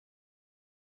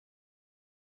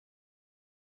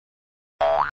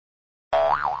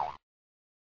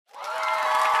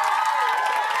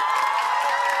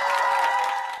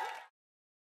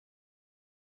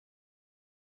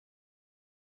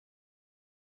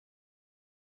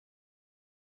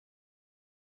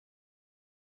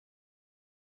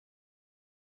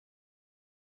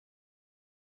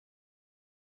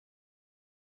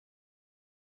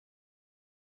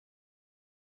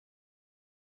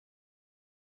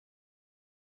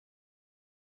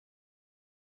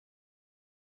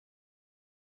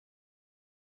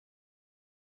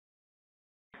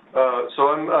So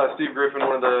I'm Steve Griffin,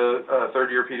 one of the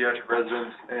third-year pediatric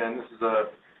residents, and this is a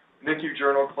NICU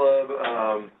journal club.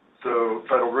 So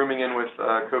titled Rooming In with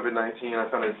COVID-19.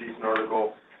 I found a decent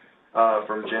article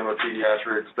from JAMA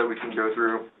Pediatrics that we can go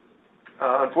through.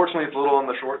 Unfortunately, it's a little on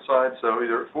the short side, so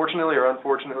either fortunately or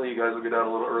unfortunately, you guys will get out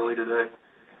a little early today,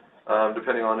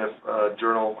 depending on if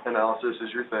journal analysis is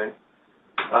your thing.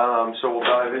 So we'll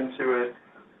dive into it.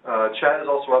 Chat is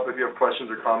also up if you have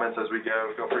questions or comments as we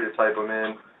go. Feel free to type them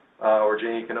in, or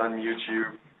Janie can unmute you,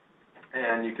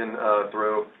 and you can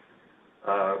throw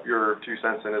your 2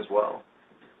 cents in as well.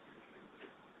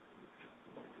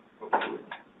 Hopefully.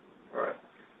 All right.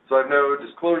 So I have no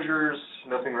disclosures,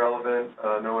 nothing relevant.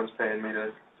 No one's paying me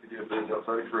to give biz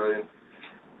outside of Carilion.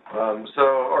 So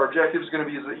our objective is going to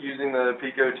be using the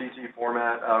PICO-TT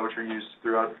format, which are used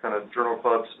throughout kind of journal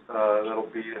clubs. That'll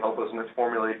be to help us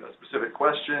formulate a specific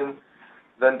question,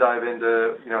 then dive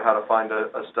into how to find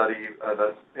a study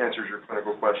that answers your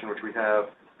clinical question, which we have.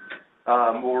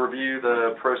 We'll review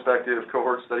the prospective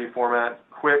cohort study format.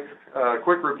 Quick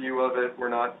review of it. We're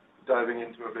not diving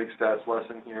into a big stats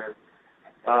lesson here.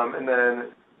 And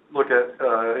then look at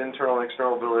internal and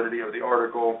external validity of the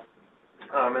article.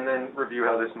 And then review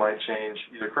how this might change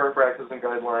either current practice and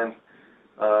guidelines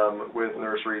with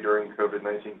nursery during the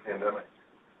COVID-19 pandemic.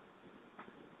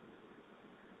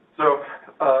 So,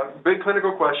 big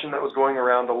clinical question that was going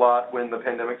around a lot when the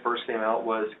pandemic first came out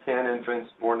was, can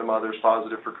infants born to mothers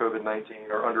positive for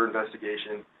COVID-19 or under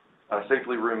investigation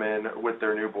safely room in with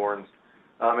their newborns?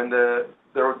 And the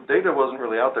data wasn't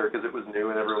really out there because it was new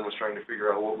and everyone was trying to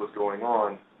figure out what was going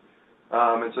on.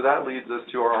 And so that leads us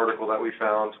to our article that we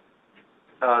found,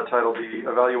 titled The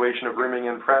Evaluation of Rooming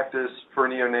in Practice for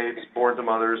Neonates Born to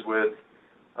Mothers with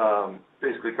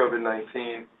basically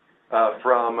COVID-19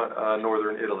 from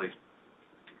northern Italy.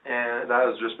 And that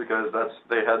is just because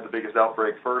they had the biggest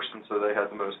outbreak first, and so they had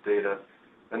the most data.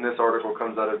 And this article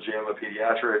comes out of JAMA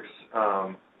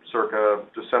Pediatrics circa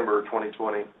December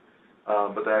 2020,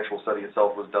 but the actual study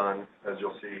itself was done, as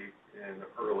you'll see, in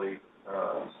early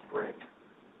spring.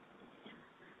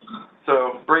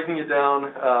 So breaking it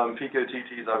down,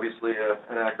 PICO-TT is obviously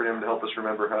an acronym to help us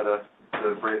remember how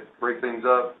to break things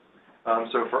up.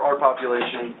 So for our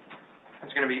population,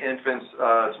 it's going to be infants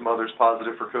to mothers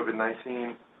positive for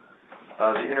COVID-19.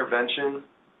 The intervention,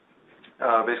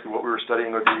 basically what we were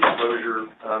studying with the exposure,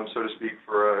 so to speak,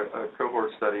 for a cohort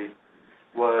study,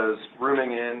 was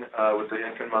rooming in with the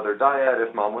infant mother dyad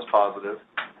if mom was positive.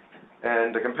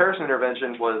 And the comparison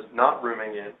intervention was not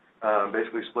rooming in,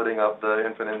 basically splitting up the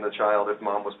infant and the child if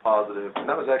mom was positive. And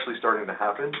that was actually starting to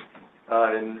happen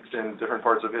in different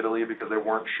parts of Italy because they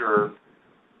weren't sure.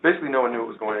 Basically, no one knew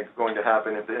what was going to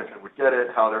happen, if the infant would get it,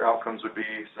 how their outcomes would be.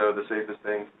 So the safest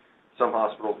thing some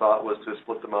hospitals thought was to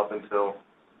split them up until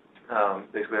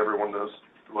basically everyone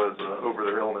was over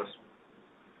their illness.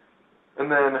 And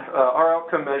then our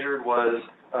outcome measured was,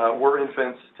 were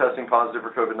infants testing positive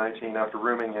for COVID-19 after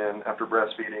rooming in, after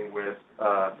breastfeeding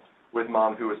with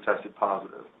mom who was tested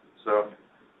positive. So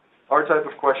our type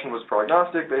of question was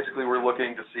prognostic. Basically, we're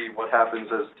looking to see what happens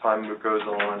as time goes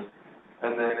on.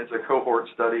 And then it's a cohort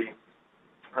study.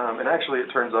 And actually,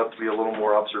 it turns out to be a little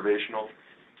more observational,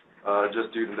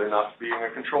 just due to there not being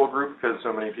a control group because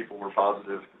so many people were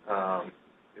positive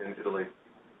in Italy.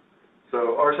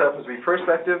 So ours happens to be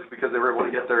prospective because they were able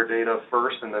to get their data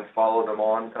first and then follow them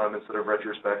on instead of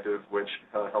retrospective, which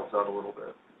helps out a little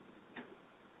bit.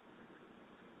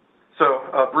 So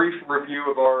a brief review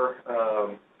of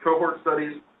our cohort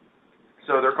studies.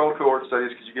 So they're called cohort studies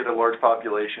because you get a large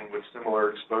population with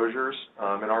similar exposures.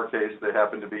 In our case, they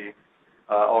happen to be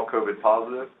all COVID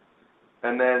positive.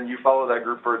 And then you follow that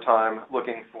group for a time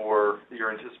looking for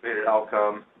your anticipated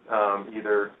outcome,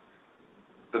 either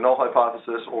the null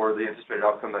hypothesis or the anticipated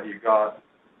outcome that you got.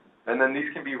 And then these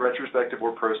can be retrospective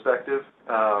or prospective.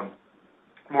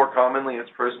 More commonly, it's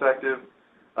prospective.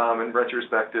 And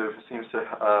retrospective seems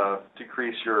to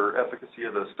decrease your efficacy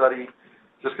of the study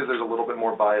just because there's a little bit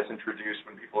more bias introduced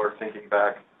when people are thinking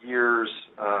back years,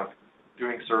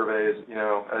 doing surveys.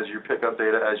 As you pick up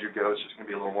data as you go, it's just going to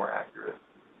be a little more accurate.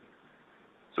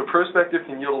 So prospective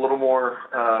can yield a little more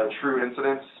true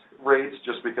incidence rates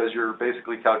just because you're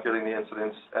basically calculating the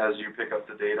incidence as you pick up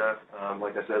the data.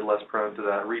 Like I said, less prone to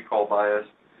that recall bias.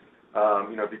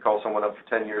 If you call someone up for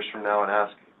 10 years from now and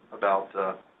ask about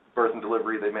birth and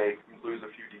delivery, they may lose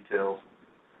a few details.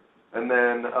 And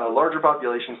then larger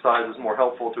population size is more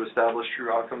helpful to establish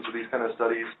true outcomes of these kind of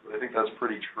studies. But I think that's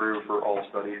pretty true for all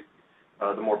studies.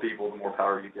 The more people, the more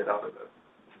power you get out of it.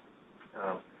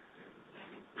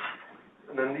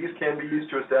 And then these can be used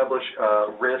to establish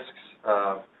risks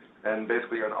and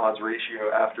basically an odds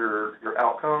ratio after your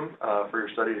outcome for your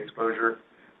studied exposure.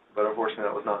 But unfortunately,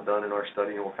 that was not done in our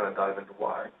study, and we'll kind of dive into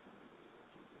why.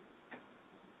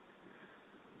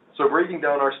 So breaking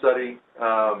down our study,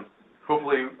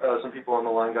 hopefully some people on the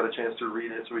line got a chance to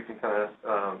read it, so we can kind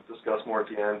of discuss more at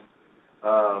the end.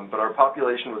 But our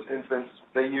population was infants.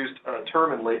 They used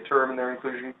term and late term in their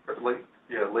inclusion,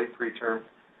 late preterm.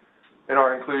 In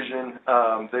our inclusion,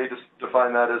 they just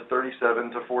defined that as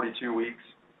 37 to 42 weeks,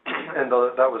 and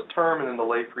that was term, and then the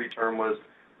late preterm was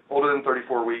older than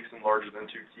 34 weeks and larger than 2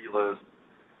 kilos.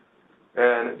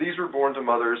 And these were born to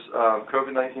mothers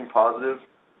COVID-19 positive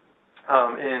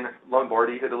in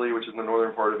Lombardy, Italy, which is in the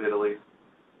northern part of Italy.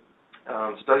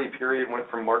 Study period went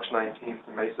from March 19th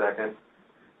to May 2nd,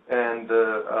 and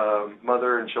the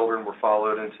mother and children were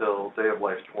followed until day of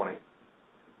life 20.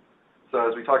 So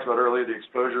as we talked about earlier, the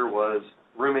exposure was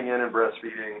rooming in and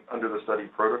breastfeeding under the study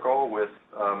protocol with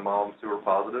moms who were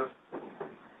positive.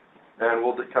 And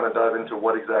we'll kind of dive into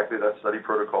what exactly that study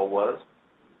protocol was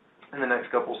in the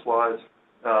next couple slides.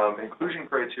 Inclusion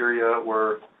criteria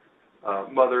were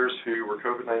mothers who were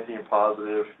COVID-19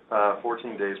 positive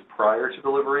 14 days prior to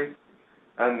delivery,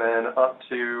 and then up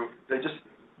to,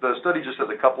 the study just says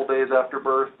a couple days after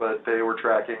birth, but they were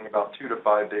tracking about 2 to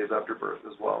 5 days after birth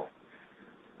as well.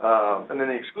 And then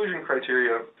the exclusion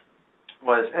criteria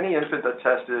was any infant that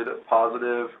tested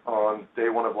positive on day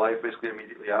 1 of life, basically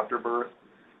immediately after birth.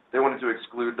 They wanted to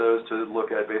exclude those to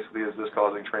look at basically is this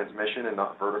causing transmission and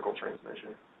not vertical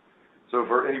transmission. So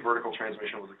any vertical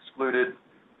transmission was excluded.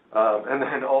 And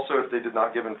then also if they did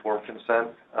not give informed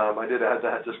consent, I did add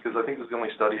that just because I think this is the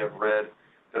only study I've read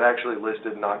that actually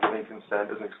listed not giving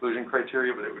consent as an exclusion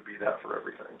criteria, but it would be that for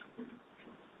everything.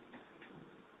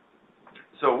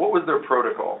 So what was their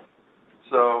protocol?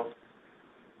 So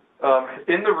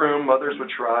in the room, mothers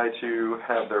would try to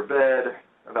have their bed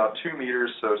about 2 meters,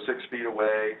 so 6 feet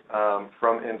away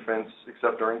from infants,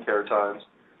 except during care times.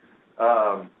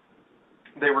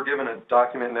 They were given a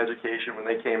document and education when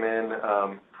they came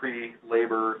in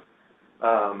pre-labor.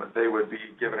 They would be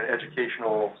given an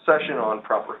educational session on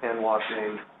proper hand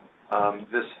washing,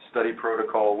 this study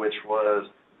protocol, which was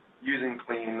using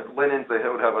clean linens. They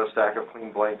would have a stack of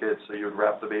clean blankets, so you would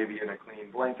wrap the baby in a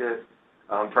clean blanket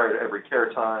prior to every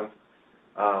care time.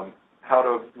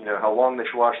 How long they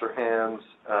should wash their hands.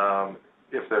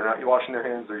 If they're not washing their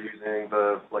hands, they're using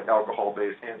the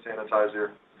alcohol-based hand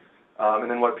sanitizer. And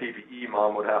then what PPE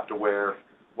mom would have to wear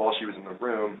while she was in the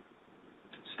room.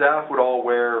 Staff would all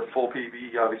wear full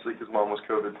PPE, obviously, because mom was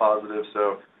COVID positive,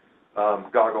 so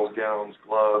goggles, gowns,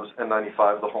 gloves,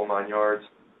 N95, the whole 9 yards.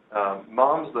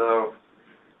 Moms, though,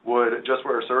 would just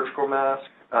wear a surgical mask.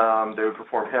 They would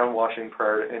perform hand washing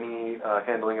prior to any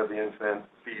handling of the infant,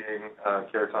 feeding,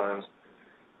 care times,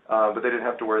 but they didn't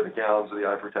have to wear the gowns or the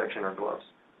eye protection or gloves.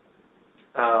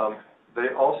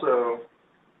 They also,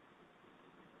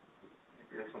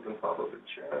 we had something pop up in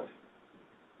chat.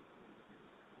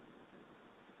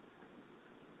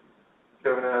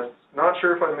 Kevin asks, not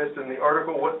sure if I missed in the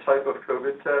article what type of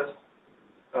COVID test.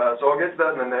 So I'll get to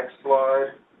that in the next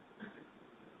slide.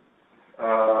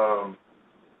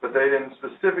 But they didn't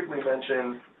specifically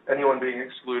mention anyone being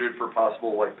excluded for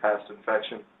possible past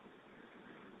infection.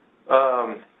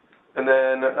 And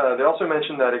then they also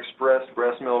mentioned that expressed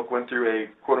breast milk went through a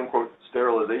quote-unquote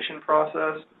sterilization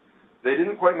process. They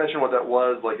didn't quite mention what that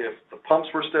was, if the pumps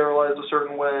were sterilized a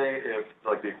certain way, if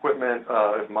the equipment,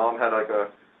 if mom had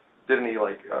did any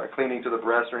cleaning to the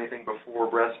breast or anything before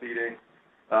breastfeeding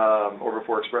or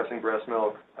before expressing breast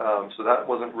milk. So that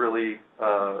wasn't really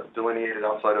delineated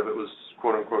outside of it was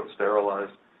quote-unquote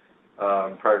sterilized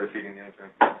prior to feeding the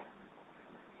infant.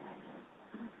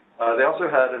 They also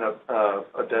had an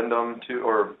addendum to,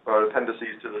 or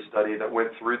appendices to the study that went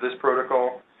through this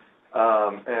protocol,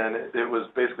 and it was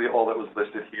basically all that was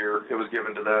listed here. It was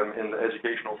given to them in the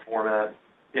educational format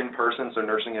in person, so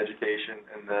nursing education,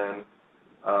 and then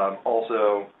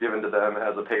also given to them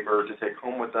as a paper to take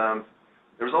home with them.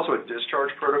 There was also a discharge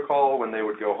protocol when they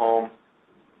would go home,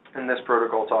 and this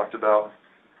protocol talked about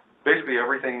basically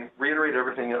reiterated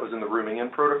everything that was in the rooming in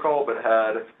protocol, but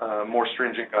had more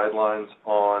stringent guidelines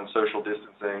on social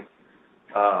distancing,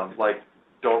 like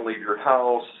don't leave your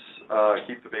house,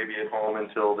 keep the baby at home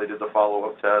until they did the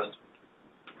follow-up test,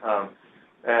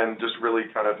 and just really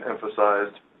kind of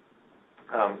emphasized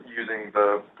using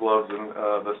the gloves and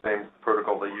the same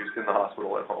protocol they used in the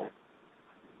hospital at home.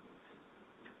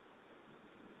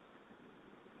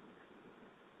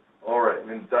 All right,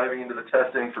 and diving into the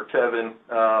testing for Kevin.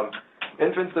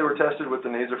 Infants, they were tested with the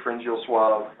nasopharyngeal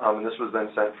swab, and this was then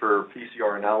sent for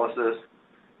PCR analysis.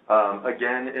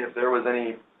 Again, if there was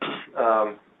any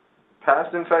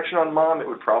past infection on mom, it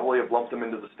would probably have lumped them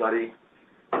into the study,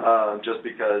 just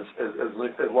because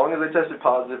as long as they tested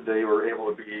positive, they were able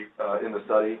to be in the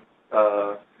study.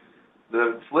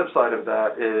 The flip side of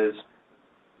that is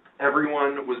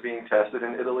everyone was being tested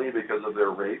in Italy because of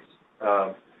their rates.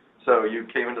 So you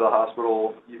came into the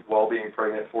hospital while being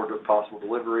pregnant for possible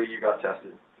delivery, you got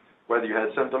tested, whether you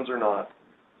had symptoms or not.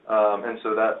 And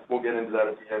so that, we'll get into that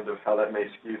at the end of how that may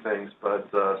skew things, but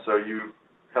so you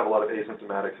have a lot of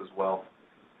asymptomatics as well.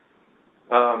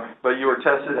 But you were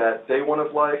tested at day 1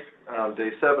 of life,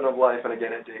 day 7 of life, and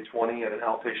again at day 20 at an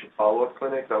outpatient follow-up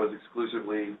clinic that was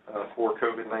exclusively for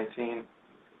COVID-19.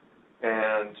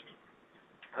 And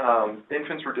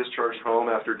infants were discharged home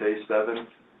after day 7,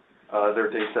 their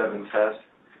day 7 test.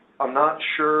 I'm not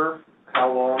sure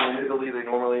how long in Italy they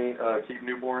normally keep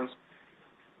newborns,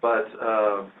 but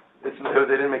they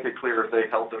didn't make it clear if they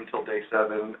held them till day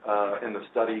 7 in the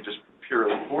study, just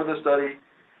purely for the study,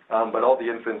 but all the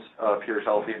infants appeared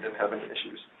healthy and didn't have any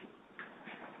issues.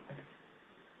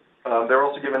 They're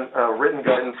also given written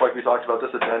guidance, like we talked about,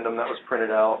 this addendum that was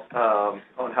printed out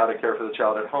on how to care for the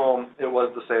child at home. It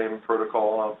was the same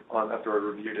protocol after I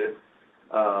reviewed it.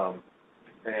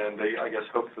 And they, I guess,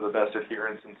 hoped for the best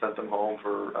adherence and sent them home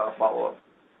for follow-up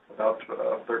about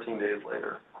 13 days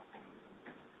later.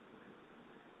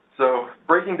 So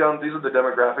breaking down, these are the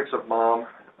demographics of mom.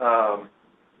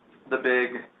 The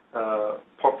big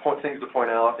things to point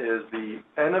out is the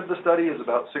N of the study is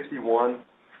about 61.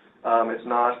 It's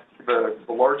not the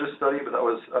largest study, but that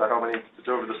was how many,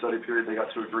 over the study period, they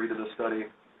got to agree to the study.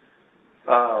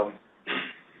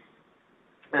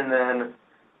 And then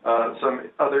some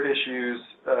other issues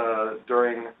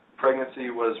during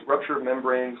pregnancy was rupture of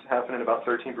membranes happened in about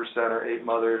 13% or 8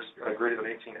 mothers greater than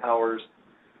 18 hours.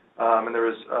 And there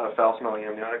was foul-smelling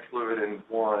amniotic fluid in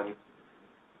 1.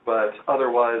 But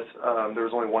otherwise, there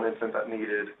was only 1 infant that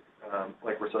needed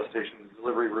like resuscitation in the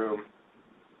delivery room.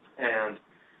 And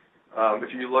if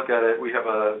you look at it, we have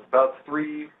about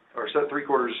 3/4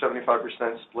 to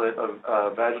 75% split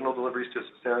of vaginal deliveries to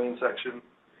cesarean section.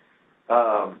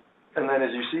 And then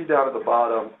as you see down at the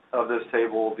bottom of this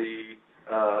table, the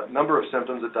number of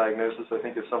symptoms at diagnosis, I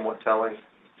think, is somewhat telling.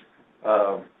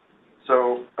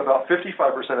 So about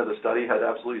 55% of the study had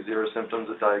absolutely 0 symptoms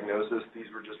at diagnosis.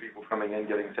 These were just people coming in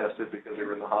getting tested because they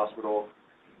were in the hospital.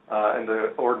 And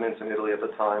the ordinance in Italy at the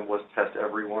time was test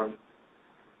everyone.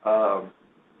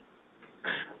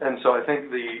 And so I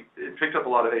think it picked up a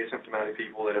lot of asymptomatic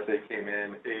people that if they came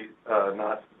in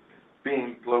not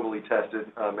being globally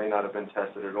tested, may not have been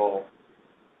tested at all.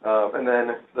 And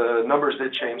then the numbers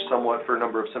did change somewhat for a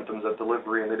number of symptoms at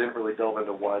delivery, and they didn't really delve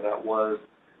into why that was,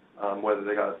 whether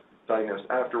they got diagnosed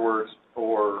afterwards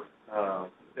or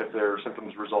if their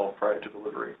symptoms resolved prior to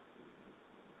delivery.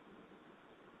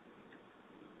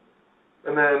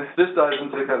 And then this dives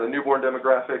into kind of the newborn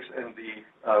demographics, and the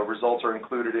results are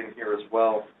included in here as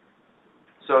well.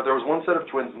 So there was 1 set of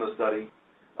twins in the study.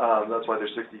 That's why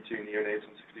there's 62 neonates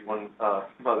and 61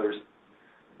 mothers.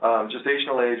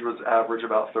 Gestational age was average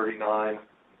about 39.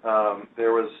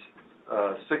 There was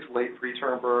 6 late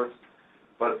preterm births,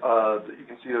 but you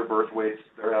can see their birth weights.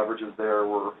 Their averages there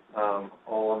were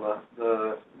all on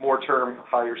the more term,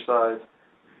 higher side.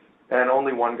 And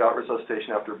only 1 got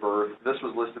resuscitation after birth. This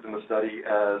was listed in the study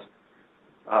as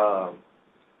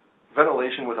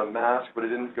ventilation with a mask, but it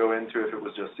didn't go into if it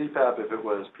was just CPAP, if it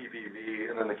was PPV,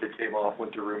 and then the kid came off,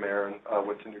 went to room air, and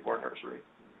went to newborn nursery.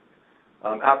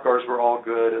 APGARs were all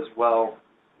good as well.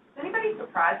 Is anybody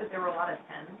surprised that there were a lot of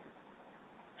 10s?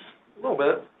 A little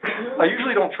bit. I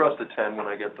usually don't trust a 10 when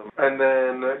I get them. And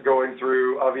then going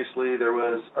through, obviously, there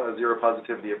was 0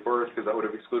 positivity at birth because that would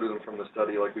have excluded them from the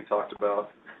study like we talked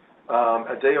about.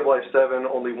 At day of life 7,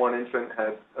 only 1 infant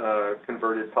had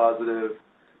converted positive.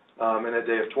 And at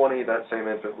day of 20, that same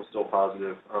infant was still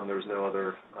positive. There was no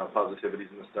other positivities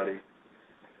in the study.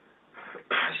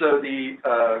 So the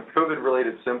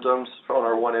COVID-related symptoms on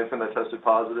our 1 infant that tested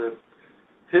positive,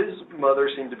 his mother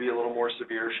seemed to be a little more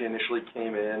severe. She initially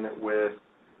came in with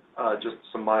just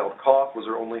some mild cough, was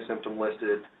her only symptom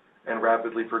listed, and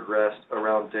rapidly progressed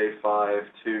around day 5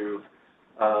 to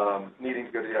needing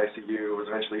to go to the ICU, was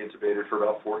eventually intubated for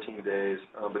about 14 days,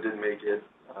 but didn't make it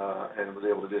and was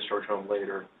able to discharge home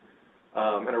later.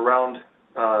 And around,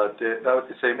 that was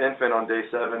the same infant on day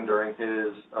 7 during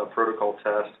his protocol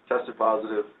test, tested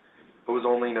positive, but was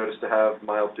only noticed to have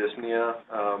mild dyspnea,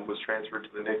 was transferred to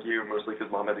the NICU, mostly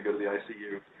because mom had to go to the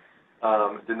ICU.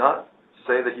 Did not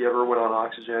say that he ever went on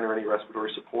oxygen or any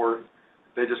respiratory support.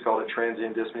 They just called it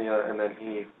transient dyspnea, and then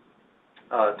he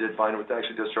did fine with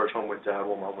actually discharged home with dad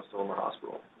while mom was still in the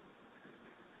hospital.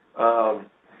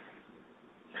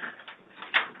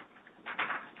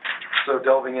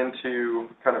 delving into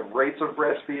kind of rates of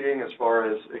breastfeeding as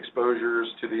far as exposures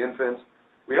to the infants,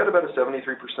 we had about a 73%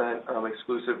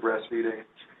 exclusive breastfeeding,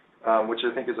 which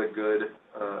I think is a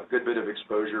good bit of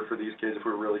exposure for these kids if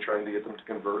we're really trying to get them to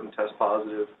convert and test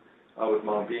positive, with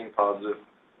mom being positive.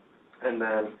 And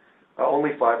then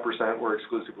only 5% were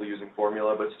exclusively using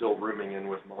formula, but still rooming in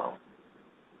with mom.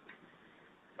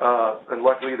 And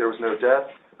luckily there was no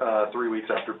death 3 weeks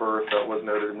after birth. That was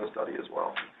noted in the study as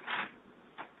well.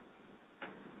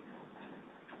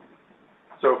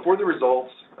 So for the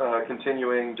results,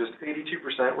 continuing, just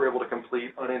 82% were able to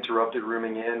complete uninterrupted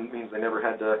rooming in, means they never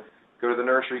had to go to the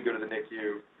nursery, go to the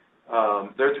NICU.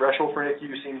 Their threshold for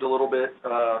NICU seemed a little bit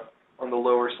on the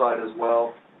lower side as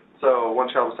well. So one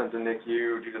child was sent to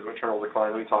NICU due to the maternal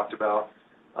decline we talked about.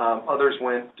 Others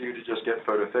went due to just get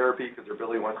phototherapy because their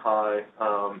belly went high,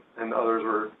 and others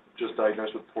were just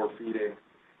diagnosed with poor feeding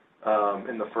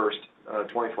in the first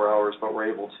 24 hours, but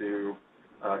were able to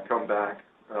come back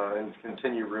and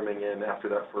continue rooming in after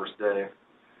that first day.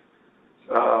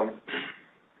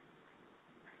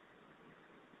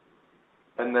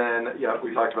 And then, yeah,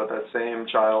 we talked about that same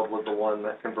child was the one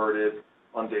that converted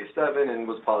on day 7 and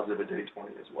was positive at day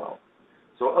 20 as well.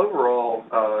 So overall,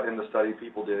 in the study,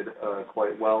 people did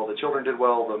quite well. The children did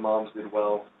well, the moms did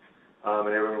well, and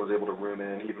everyone was able to room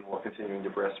in even while continuing to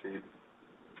breastfeed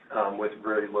with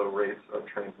very low rates of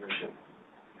transmission,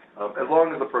 as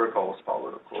long as the protocol was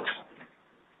followed, of course.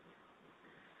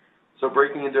 So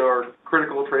breaking into our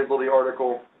critical appraisal of the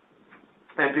article,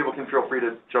 and people can feel free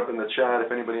to jump in the chat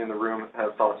if anybody in the room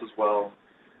has thoughts as well.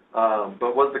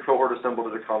 But was the cohort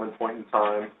assembled at a common point in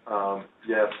time?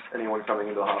 Yes, anyone coming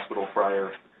into the hospital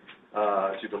prior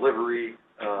to delivery,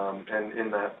 and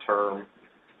in that term,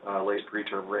 late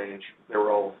preterm range, they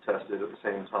were all tested at the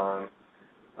same time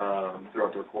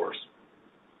throughout their course.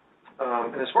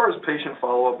 And as far as patient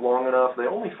follow-up long enough, they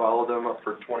only followed them up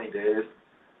for 20 days.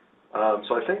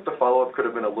 So I think the follow-up could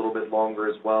have been a little bit longer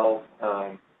as well.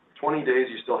 20 days,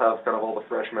 you still have kind of all the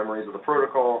fresh memories of the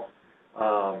protocol,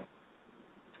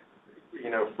 you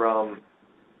know, from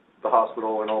the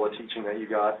hospital and all the teaching that you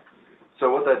got.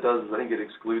 So what that does is I think it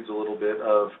excludes a little bit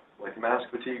of like mask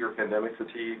fatigue or pandemic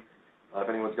fatigue. If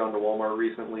anyone's gone to Walmart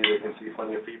recently, they can see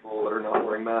plenty of people that are not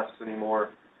wearing masks anymore.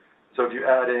 So if you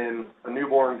add in a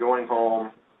newborn going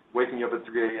home, waking up at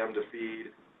 3 a.m. to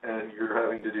feed, and you're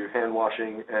having to do hand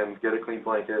washing and get a clean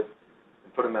blanket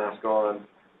and put a mask on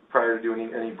prior to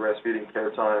doing any breastfeeding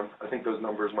care time, I think those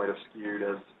numbers might have skewed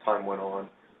as time went on.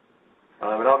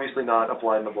 And obviously not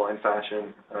applied in a blind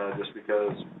fashion, just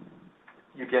because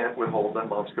you can't withhold that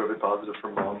mom's COVID positive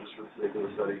from mom just for the sake of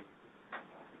the study.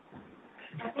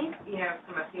 I think, you know,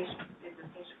 from a patient, if the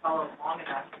patient follows long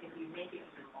enough, if you make it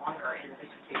even longer in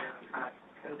addition to your kind of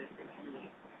COVID fatigue,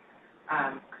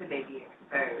 could they be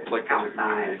exposed like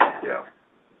outside? Yeah.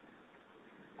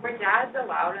 Were dads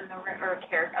allowed in the room, or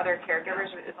other caregivers,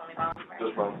 or is only moms?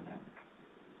 Just mom.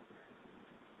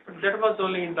 That was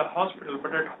only in the hospital,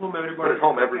 but at home everybody. But at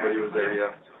home everybody was there,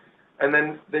 yeah. And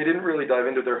then they didn't really dive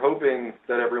into it. They're hoping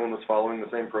that everyone was following the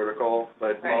same protocol,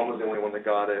 but Right. mom was the only one that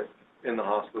got it in the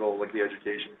hospital, like the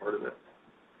education part of it.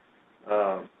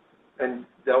 And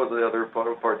that was the other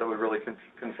part that would really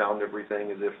confound everything,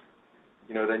 is if,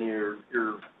 you know, then you're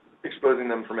exposing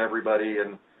them from everybody,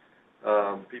 and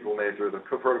people may throw the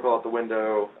protocol out the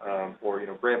window, or, you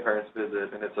know, grandparents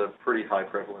visit, and it's a pretty high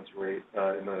prevalence rate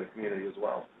in the community as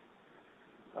well.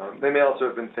 They may also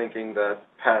have been thinking that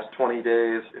past 20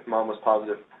 days, if mom was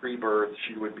positive pre-birth,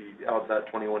 she would be out that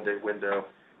 21-day window,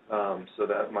 so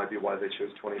that might be why they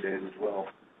chose 20 days as well.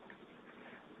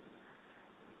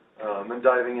 And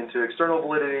diving into external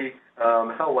validity,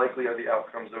 how likely are the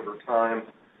outcomes over time?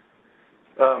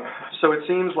 So it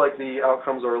seems like the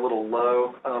outcomes are a little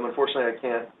low. Unfortunately, I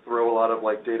can't throw a lot of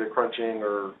like data crunching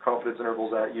or confidence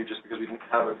intervals at you just because we didn't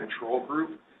have a control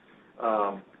group.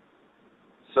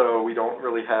 So we don't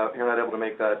really have, you're not able to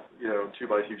make that, you know, 2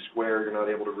 by 2 square. You're not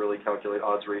able to really calculate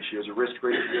odds ratios or risk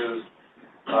ratios.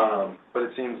 But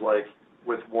it seems like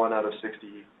with 1 out of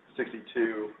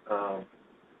 62,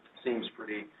 seems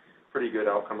pretty good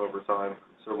outcome over time,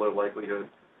 so low likelihood.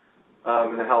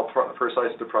 And then how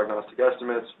precise the prognostic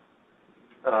estimates.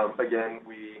 Again,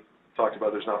 we talked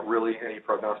about there's not really any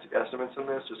prognostic estimates in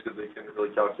this, just because they couldn't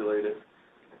really calculate it.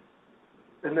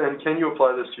 And then, can you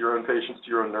apply this to your own patients, to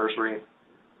your own nursery?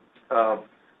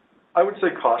 I would say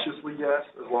cautiously yes,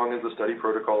 as long as the study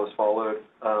protocol is followed.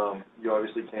 You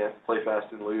obviously can't play fast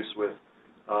and loose with,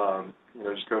 you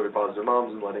know, just COVID positive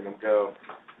moms and letting them go.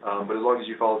 But as long as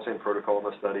you follow the same protocol in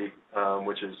the study,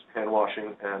 which is hand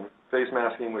washing and face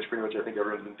masking, which pretty much I think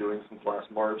everyone's been doing since last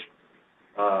March,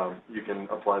 you can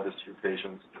apply this to your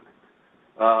patients.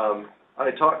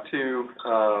 I talked to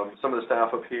some of the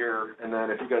staff up here, and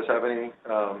then if you guys have any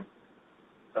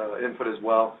input as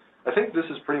well, I think this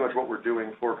is pretty much what we're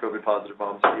doing for COVID-positive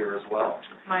moms here as well.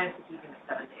 Mine is keeping it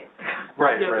 7 days.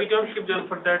 Right, Yeah, right. we don't keep them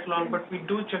for that long, but we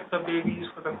do check the babies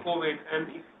for the COVID. And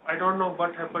if, I don't know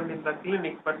what happened in the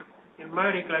clinic, but in my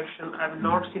recollection, I've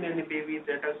not seen any baby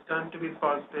that has turned to be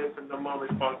positive and the mom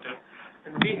is positive.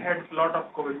 And we had a lot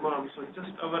of COVID moms, so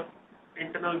just our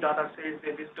internal data says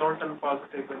babies don't turn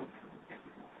positive in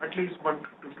at least 1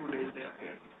 to 2 days they are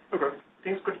here. Okay.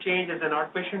 Things could change as an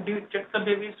outpatient. Do you check the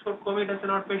babies for COVID as an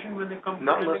outpatient when they come?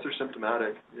 Not unless they're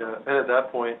symptomatic, yeah. And at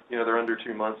that point, they're under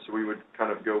 2 months, so we would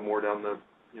kind of go more down the,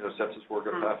 sepsis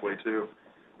workup pathway too,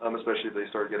 especially if they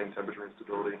start getting temperature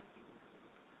instability.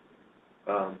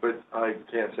 But I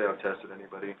can't say I've tested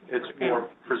anybody. It's more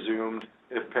presumed.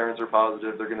 If parents are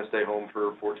positive, they're going to stay home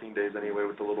for 14 days anyway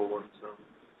with the little one, so.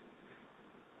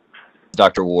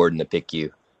 Dr. Ward in the PICU.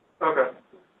 Okay.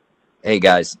 Hey,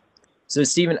 guys. So,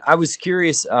 Stephen, I was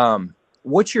curious,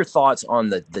 what's your thoughts on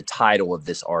the title of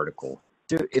this article?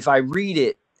 If I read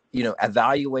it,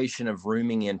 evaluation of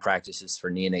rooming in practices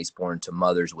for neonates born to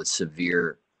mothers with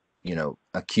severe,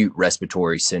 acute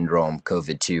respiratory syndrome,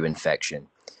 COVID-2 infection.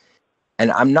 And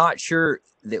I'm not sure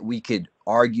that we could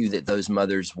argue that those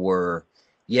mothers were,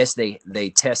 yes, they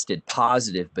tested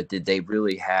positive, but did they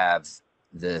really have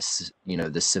this,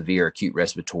 the severe acute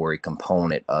respiratory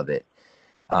component of it?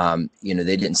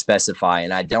 They didn't specify,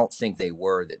 and I don't think they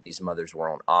were, that these mothers were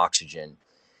on oxygen.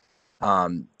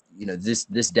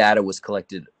 This data was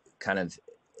collected kind of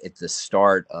at the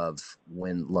start of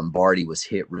when Lombardi was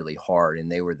hit really hard,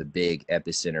 and they were the big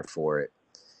epicenter for it.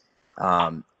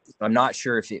 I'm not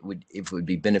sure if it would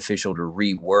be beneficial to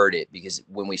reword it, because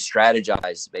when we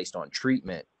strategize based on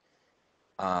treatment,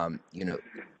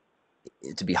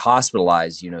 to be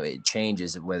hospitalized, it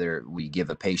changes whether we give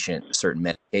a patient certain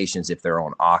medications if they're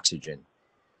on oxygen.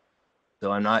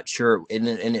 So I'm not sure.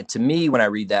 And to me, when I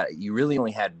read that, you really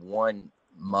only had one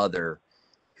mother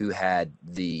who had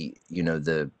the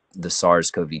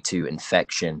SARS-CoV-2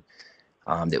 infection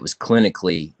that was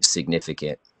clinically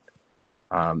significant,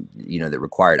 that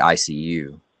required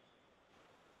ICU.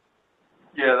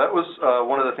 Yeah, that was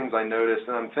one of the things I noticed,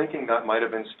 and I'm thinking that might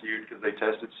have been skewed because they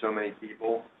tested so many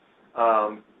people.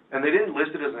 And they didn't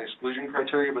list it as an exclusion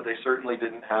criteria, but they certainly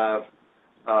didn't have,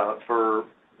 for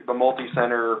the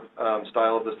multi-center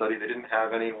style of the study, they didn't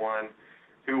have anyone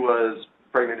who was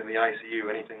pregnant in the ICU,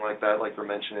 anything like that, like they're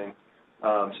mentioning.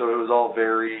 So it was all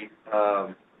very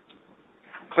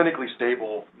clinically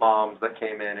stable moms that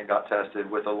came in and got tested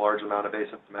with a large amount of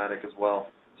asymptomatic as well.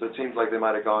 So it seems like they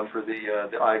might have gone for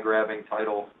the eye-grabbing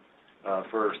title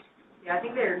first. Yeah, I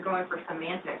think they're going for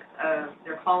semantics of,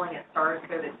 they're calling it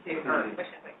SARS-CoV-2, or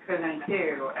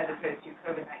COVID-2 as opposed to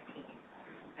COVID-19.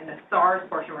 And the SARS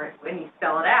portion, where when you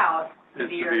spell it out,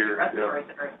 severe respiratory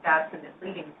syndrome, that's the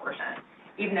misleading portion.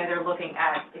 Even though they're looking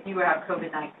at, if you have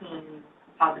COVID-19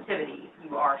 positivity,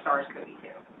 you are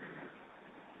SARS-CoV-2.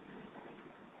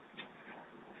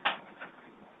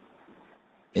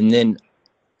 And then,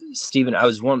 Stephen, I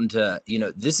was wanting to,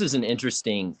 this is an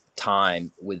interesting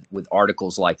time with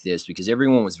articles like this, because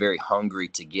everyone was very hungry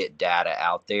to get data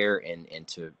out there and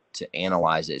to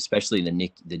analyze it, especially in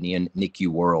the NICU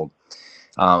world,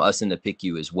 us in the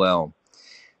PICU as well.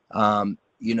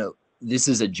 This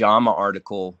is a JAMA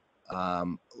article,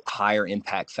 higher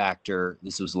impact factor.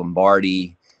 This was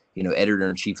Lombardi,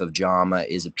 editor-in-chief of JAMA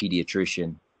is a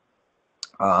pediatrician.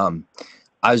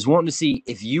 I was wanting to see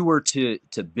if you were to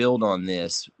build on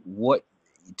this,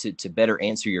 to better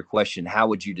answer your question, how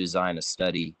would you design a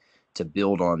study to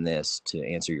build on this to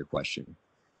answer your question?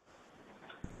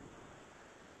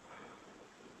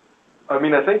 I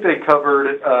mean, I think they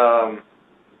covered,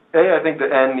 I think the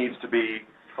N needs to be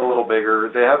a little bigger.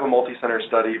 They have a multi-center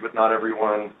study, but not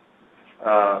everyone,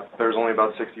 there's only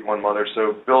about 61 mothers,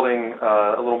 so building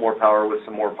a little more power with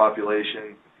some more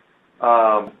population.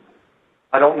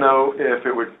 I don't know if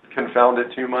it would confound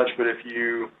it too much, but if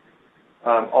you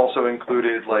also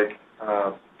included like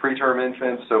preterm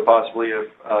infants, so possibly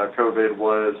if COVID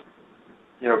was,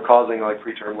 causing like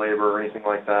preterm labor or anything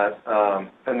like that,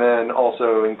 and then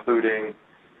also including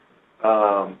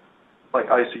like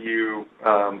ICU,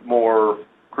 more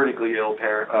critically ill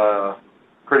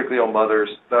mothers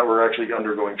that were actually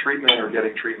undergoing treatment or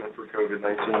getting treatment for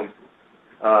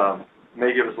COVID-19,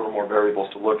 may give us a little more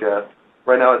variables to look at.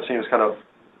 Right now it seems kind of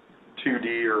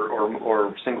 2D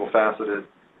or single-faceted.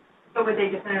 So would they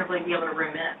definitively be able to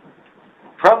room in?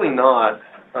 Probably not,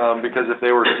 because if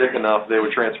they were sick enough, they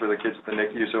would transfer the kids to the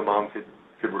NICU so mom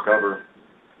could recover.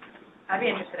 I'd be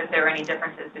interested if there were any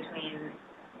differences between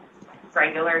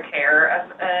regular care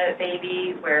of a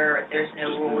baby where there's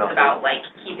no rules about, like,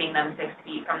 keeping them 6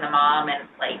 feet from the mom and,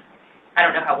 like, I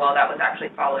don't know how well that was actually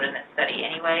followed in this study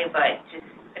anyway, but just,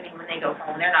 I mean, when they go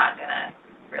home, they're not gonna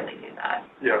really do that.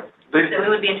 Yeah. So it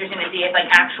would be interesting to see if, like,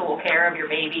 actual care of your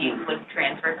baby would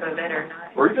transfer COVID or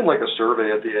not. Or even like a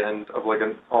survey at the end of like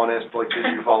an honest, like, did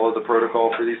you follow the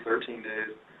protocol for these 13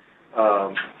 days?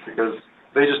 Because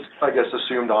they just, I guess,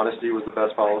 assumed honesty was the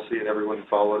best policy and everyone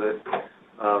followed it.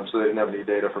 So they didn't have any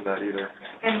data from that either.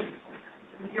 And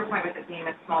your point with it being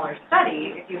a smaller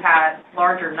study, if you had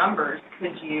larger numbers,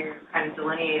 could you kind of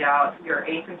delineate out your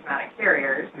asymptomatic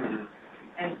carriers? Mm-hmm.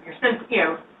 And your, you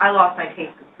know, I lost my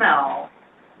taste and smell,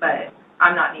 but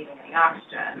I'm not needing any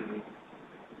oxygen. Mm-hmm.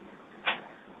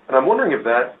 And I'm wondering if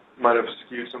that might have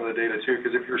skewed some of the data too,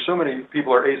 because if you're so many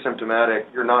people are asymptomatic,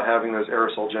 you're not having those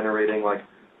aerosol generating like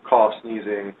cough,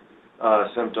 sneezing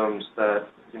symptoms that,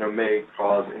 you know, may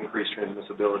cause increased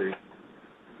transmissibility.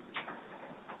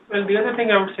 Well, the other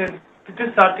thing I would say, this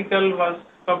article was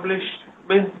published,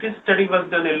 when this study was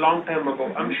done a long time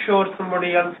ago. I'm sure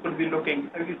somebody else could be looking.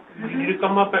 Did you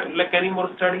come up with, like, any more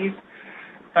studies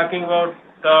talking about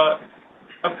the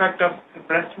effect of the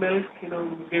breast milk? You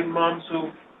know, give moms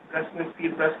who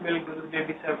feed breast milk, do the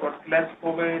babies have got less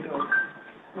COVID? Or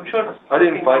I'm sure. I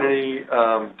didn't find any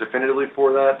definitively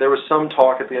for that. There was some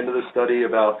talk at the end of the study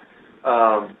about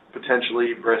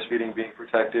potentially breastfeeding being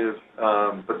protective,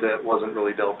 but that wasn't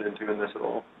really delved into in this at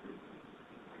all.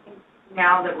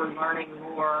 Now that we're learning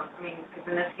more, I mean, because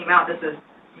when this came out, this was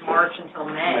March until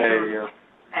May. May, yeah.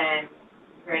 And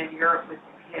granted, Europe was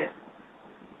hit,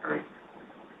 or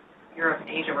Europe and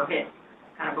Asia were hit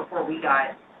kind of before we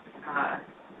got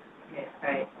hit,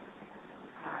 right?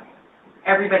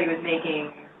 Everybody was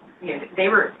making, you know, they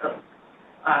were,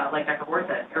 like Dr. Ward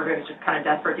said, everybody was just kind of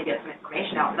desperate to get some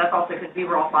information out. And that's also because we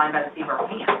were all flying by the seat of our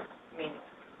pants. I mean,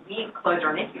 we closed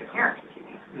our NICU here in 2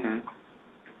 weeks. Mm-hmm.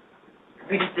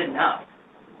 We just didn't know.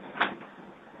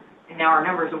 And now our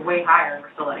numbers are way higher and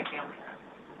we're still letting families in.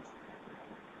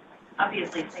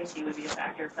 Obviously, safety would be a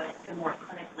factor, but the more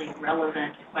clinically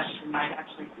relevant question might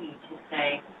actually be to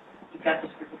say, you've got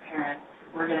this group of parents,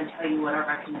 we're going to tell you what our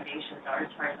recommendations are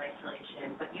as far as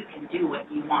isolation, but you can do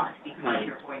what you want because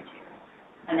you're going to.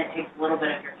 And it takes a little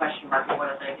bit of your question mark of what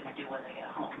are they going to do when they get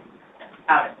home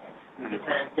out of it.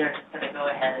 Because they're just going to go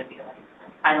ahead and be like,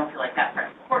 I don't feel like that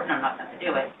part's important, I'm not going to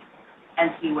do it,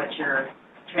 and see what your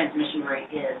transmission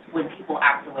rate is when people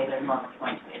act the way they're normally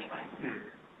going to anyway.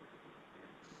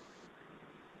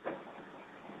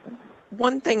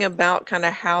 One thing about kind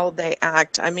of how they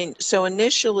act, I mean, so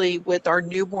initially with our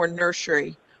newborn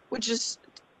nursery, which is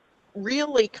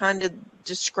really kind of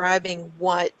describing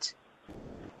what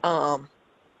the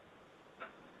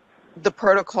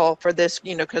protocol for this,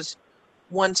 you know, because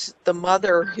once the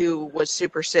mother who was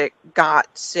super sick got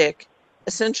sick,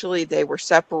 essentially they were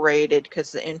separated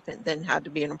because the infant then had to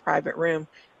be in a private room.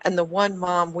 And the one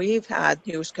mom we've had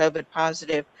who was COVID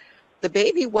positive, the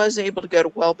baby was able to go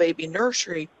to Well Baby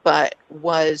Nursery, but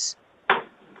was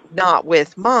not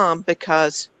with mom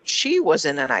because she was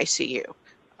in an ICU.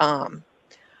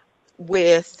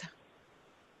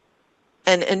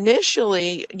 And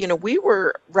initially, you know, we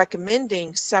were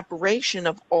recommending separation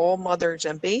of all mothers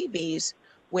and babies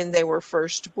when they were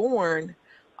first born,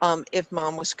 if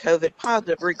mom was COVID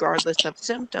positive, regardless of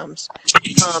symptoms.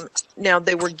 Now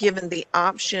they were given the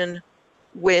option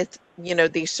with, you know,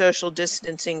 these social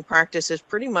distancing practices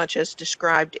pretty much as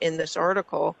described in this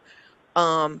article.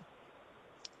 But,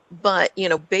 you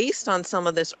know, based on some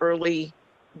of this early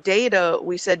data,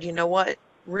 we said, you know what,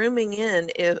 rooming in,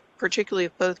 if, particularly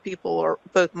if both people are,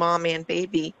 both mom and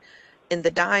baby in the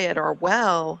diet are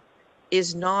well,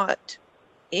 is not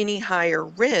any higher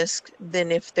risk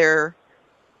than if they're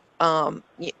following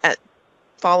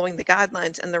the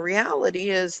guidelines. And the reality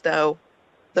is, though,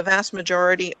 the vast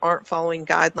majority aren't following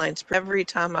guidelines. Every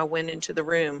time I went into the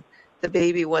room, the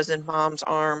baby was in mom's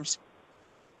arms,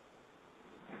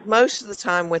 most of the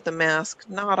time with a mask,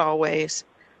 not always.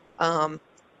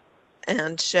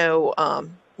 And so,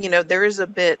 you know, there is a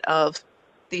bit of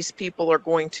these people are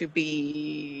going to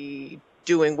be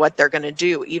doing what they're going to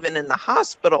do. Even in the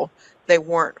hospital, they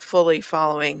weren't fully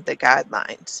following the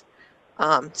guidelines.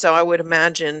 So I would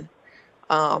imagine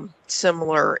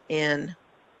similar in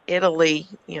Italy,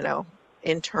 you know,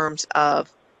 in terms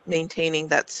of maintaining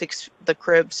that the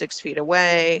crib 6 feet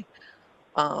away,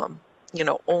 you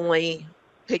know, only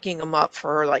picking them up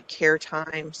for like care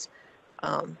times.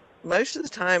 Most of the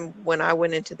time when I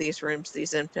went into these rooms,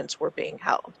 these infants were being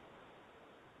held.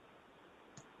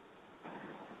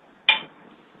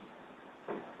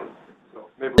 So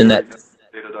maybe And that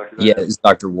data, Dr. Yeah, Bennett. it's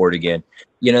Dr. Ward again.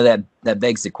 You know, that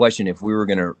begs the question, if we were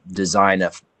going to design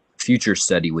a future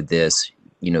study with this,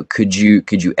 you know, could you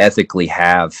ethically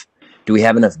do we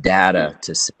have enough data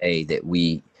to say that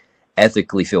we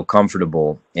ethically feel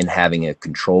comfortable in having a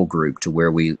control group to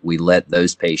where we let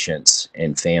those patients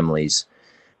and families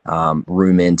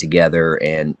room in together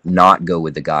and not go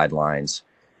with the guidelines?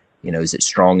 You know, is it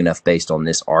strong enough based on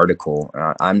this article?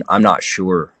 I'm not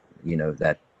sure, you know,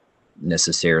 that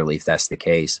necessarily if that's the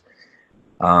case.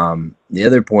 The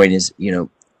other point is, you know,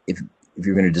 if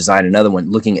you're going to design another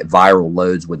one, looking at viral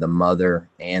loads with the mother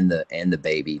and the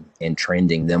baby and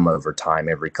trending them over time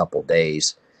every couple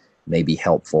days may be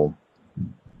helpful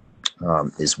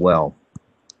as well.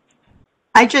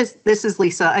 This is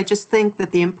Lisa. I just think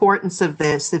that the importance of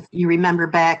this, if you remember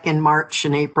back in March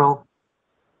and April,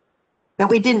 that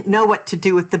we didn't know what to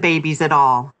do with the babies at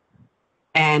all.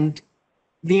 And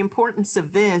the importance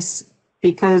of this,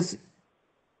 because,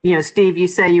 you know, Steve, you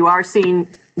say you are seeing,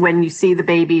 when you see the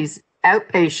babies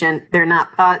outpatient, they're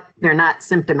not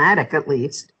symptomatic, at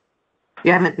least.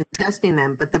 You haven't been testing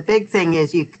them. But the big thing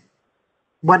is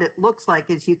what it looks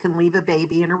like is you can leave a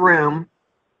baby in a room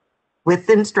with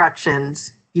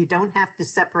instructions. You don't have to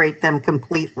separate them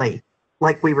completely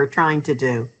like we were trying to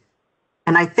do.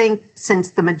 And I think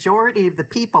since the majority of the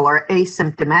people are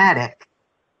asymptomatic,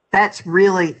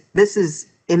 this is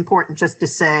important just to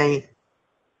say,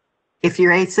 if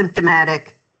you're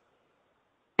asymptomatic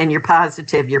and you're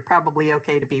positive, you're probably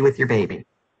okay to be with your baby.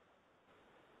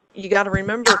 You got to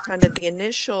remember kind of the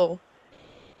initial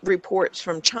reports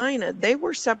from China, they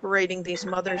were separating these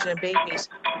mothers and babies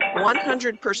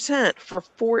 100%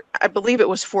 for I believe it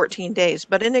was 14 days,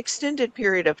 but an extended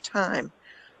period of time.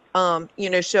 You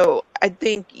know, so I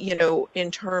think, you know,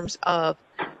 in terms of,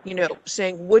 you know,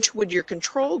 saying which would your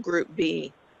control group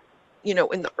be, you know,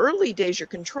 in the early days, your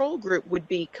control group would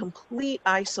be complete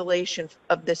isolation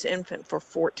of this infant for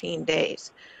 14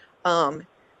 days.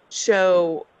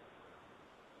 So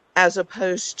as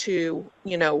opposed to,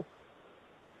 you know,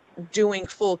 doing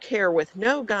full care with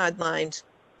no guidelines,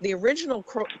 the original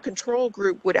control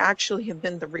group would actually have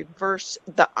been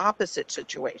the opposite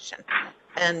situation.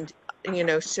 And, you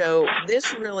know, so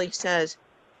this really says,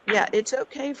 yeah, it's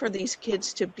okay for these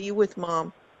kids to be with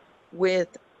mom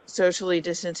with socially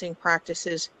distancing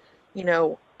practices. You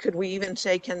know, could we even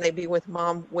say, can they be with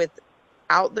mom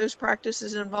without those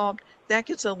practices involved? That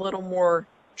gets a little more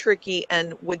tricky.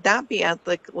 And would that be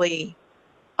ethically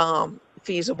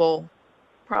feasible?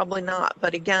 Probably not.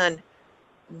 But again,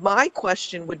 my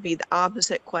question would be the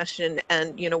opposite question.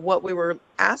 And, you know, what we were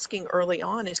asking early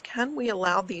on is, can we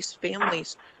allow these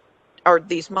families or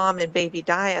these mom and baby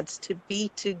dyads to be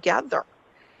together?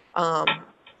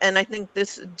 And I think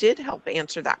this did help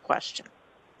answer that question.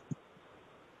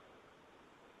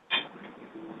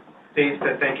 Steve,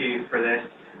 thank you for this.